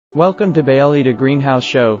Welcome to Bayelita Greenhouse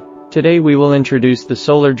Show. Today we will introduce the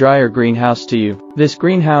Solar Dryer Greenhouse to you. This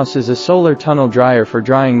greenhouse is a solar tunnel dryer for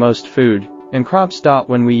drying most food and crops.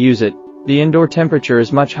 When we use it, the indoor temperature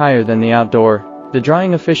is much higher than the outdoor. The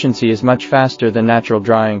drying efficiency is much faster than natural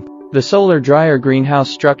drying. The Solar Dryer Greenhouse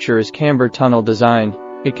structure is camber tunnel design.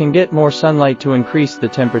 It can get more sunlight to increase the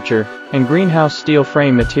temperature, and greenhouse steel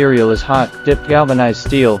frame material is hot, dipped galvanized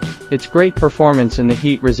steel. It's great performance in the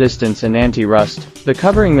heat resistance and anti-rust. The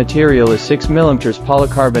covering material is 6mm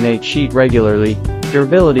polycarbonate sheet regularly.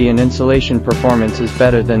 Durability and insulation performance is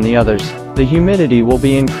better than the others. The humidity will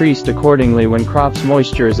be increased accordingly when crop's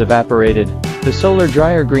moisture is evaporated. The Solar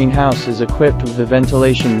Dryer Greenhouse is equipped with the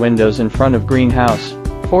ventilation windows in front of greenhouse,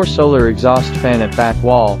 4 solar exhaust fan at back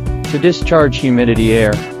wall, to discharge humidity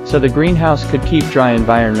air, so the greenhouse could keep dry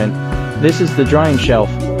environment. This is the drying shelf.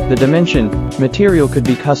 The dimension, material could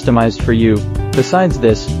be customized for you. Besides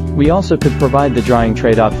this, we also could provide the drying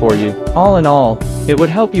trade-off for you. All in all, it would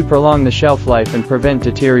help you prolong the shelf life and prevent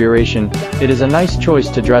deterioration. It is a nice choice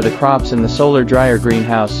to dry the crops in the Solar Dryer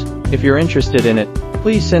Greenhouse. If you're interested in it,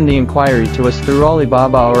 please send the inquiry to us through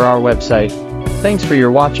Alibaba or our website. Thanks for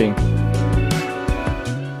your watching.